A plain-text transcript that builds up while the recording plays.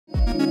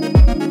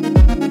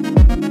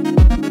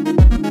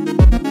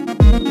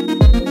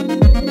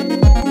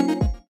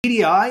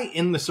EDI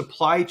in the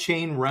supply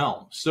chain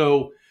realm.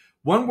 So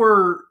when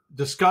we're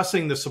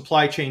discussing the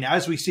supply chain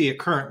as we see it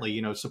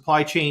currently,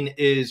 supply chain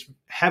is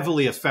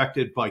heavily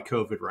affected by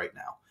COVID right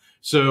now.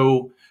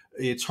 So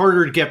it's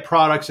harder to get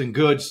products and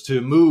goods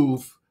to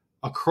move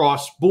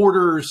across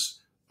borders,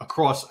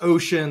 across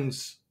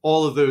oceans,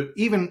 all of the,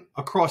 even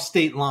across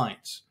state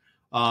lines.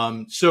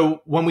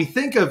 So when we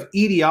think of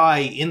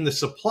EDI in the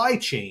supply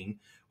chain,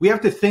 we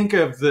have to think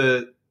of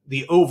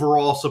the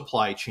overall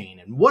supply chain.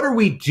 And what are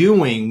we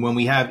doing when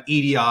we have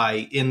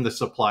EDI in the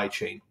supply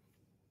chain?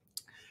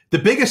 The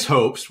biggest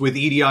hopes with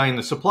EDI in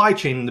the supply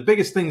chain, and the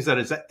biggest things that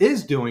it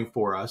is doing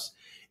for us,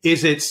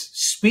 is it's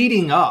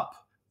speeding up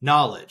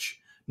knowledge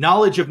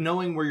of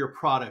knowing where your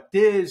product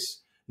is,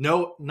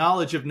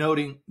 knowledge of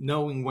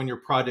knowing when your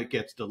product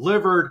gets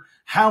delivered,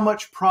 how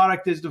much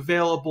product is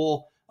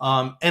available,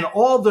 and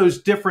all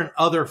those different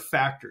other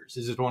factors.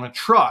 Is it on a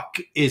truck?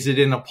 Is it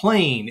in a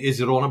plane?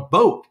 Is it on a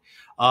boat?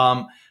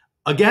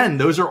 Again,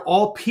 those are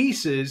all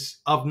pieces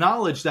of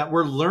knowledge that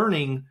we're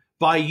learning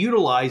by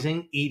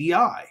utilizing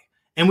EDI.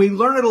 And we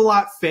learn it a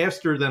lot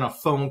faster than a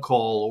phone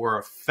call or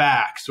a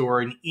fax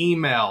or an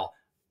email,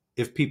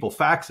 if people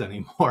fax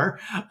anymore.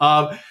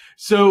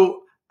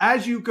 So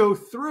as you go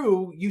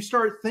through, you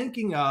start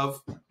thinking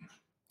of,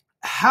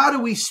 how do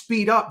we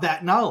speed up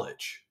that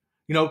knowledge?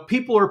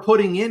 People are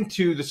putting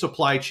into the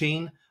supply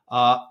chain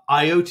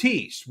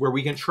IoTs, where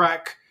we can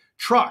track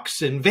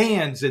trucks and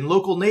vans in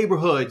local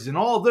neighborhoods and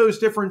all those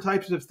different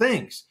types of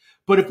things.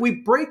 But if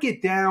we break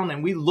it down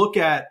and we look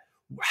at,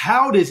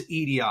 how does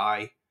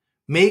EDI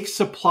make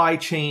supply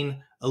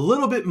chain a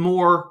little bit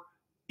more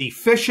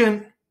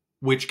efficient,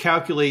 which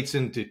calculates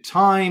into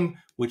time,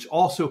 which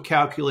also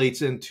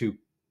calculates into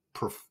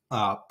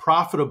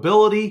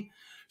profitability.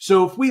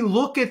 So if we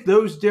look at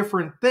those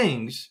different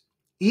things,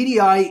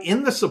 EDI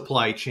in the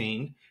supply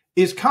chain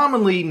is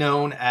commonly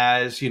known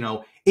as,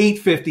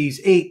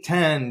 850s,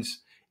 810s,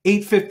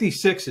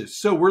 856s.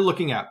 So we're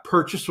looking at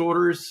purchase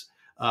orders,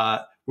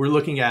 we're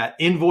looking at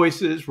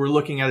invoices, we're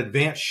looking at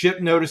advanced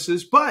ship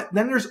notices, but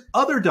then there's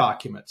other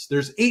documents.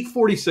 There's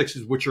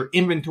 846s, which are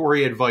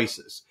inventory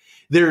advices.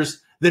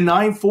 There's the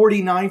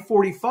 940,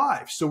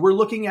 945. So we're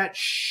looking at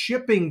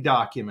shipping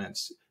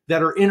documents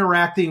that are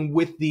interacting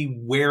with the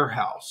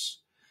warehouse.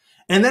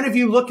 And then if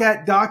you look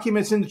at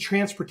documents in the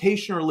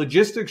transportation or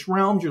logistics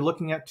realms, you're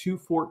looking at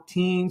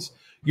 214s,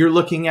 you're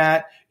looking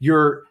at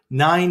your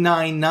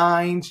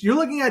 999s, you're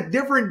looking at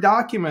different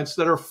documents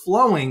that are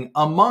flowing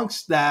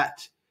amongst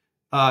that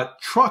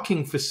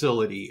trucking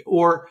facility,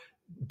 or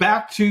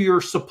back to your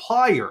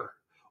supplier,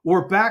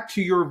 or back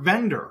to your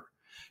vendor.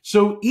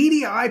 So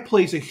EDI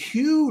plays a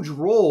huge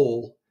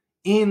role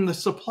in the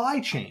supply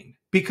chain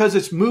because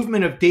it's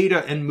movement of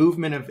data and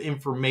movement of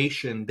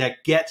information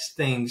that gets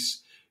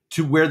things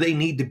to where they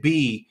need to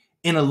be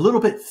in a little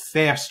bit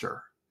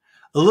faster,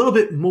 a little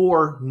bit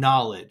more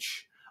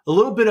knowledge, a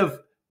little bit of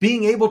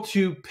being able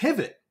to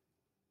pivot.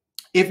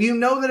 If you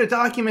know that a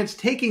document's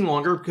taking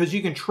longer because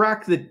you can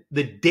track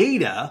the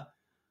data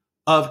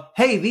of,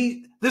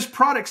 hey, this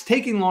product's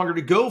taking longer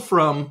to go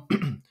from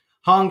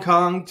Hong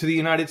Kong to the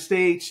United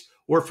States,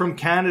 or from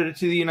Canada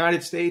to the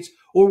United States,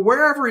 or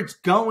wherever it's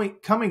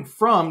coming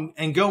from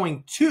and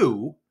going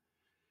to,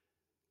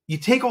 you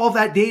take all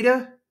that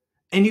data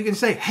and you can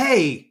say,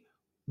 hey,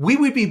 we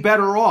would be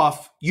better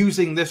off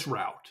using this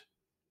route.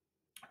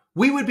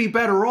 We would be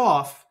better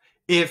off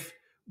if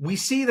we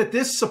see that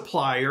this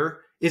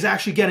supplier is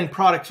actually getting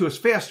product to us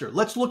faster.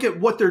 Let's look at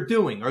what they're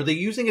doing. Are they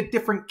using a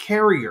different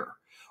carrier?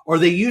 Are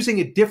they using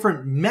a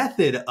different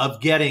method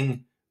of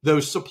getting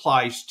those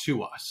supplies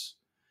to us?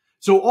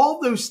 So all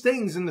those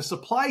things in the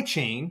supply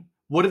chain,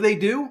 what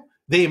do?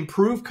 They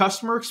improve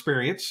customer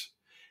experience.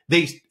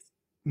 They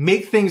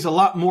make things a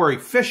lot more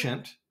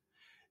efficient.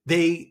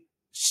 They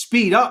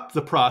speed up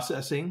the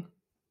processing.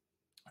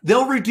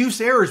 They'll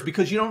reduce errors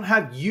because you don't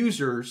have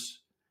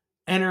users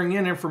entering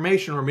in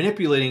information or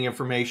manipulating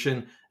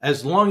information.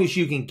 As long as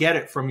you can get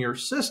it from your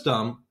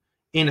system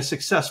in a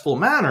successful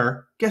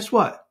manner, guess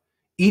what?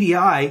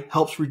 EDI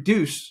helps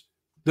reduce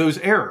those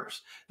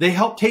errors. They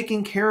help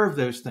taking care of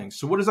those things.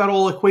 So what does that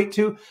all equate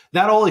to?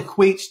 That all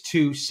equates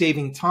to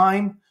saving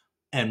time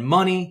and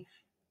money,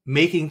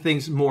 making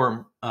things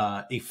more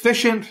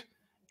efficient,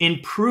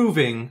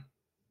 improving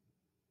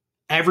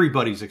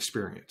everybody's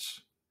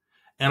experience.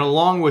 And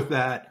along with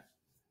that,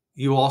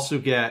 you also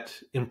get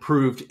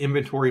improved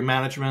inventory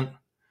management.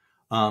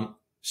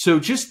 So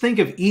just think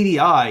of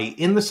EDI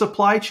in the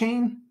supply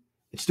chain.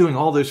 It's doing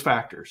all those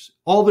factors,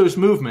 all those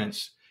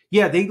movements.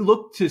 Yeah, they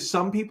look to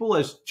some people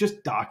as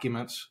just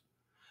documents,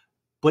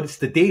 but it's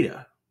the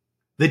data.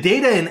 The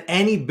data in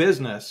any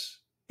business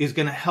is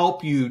going to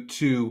help you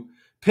to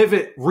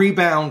pivot,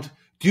 rebound,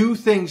 do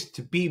things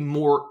to be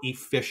more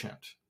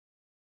efficient.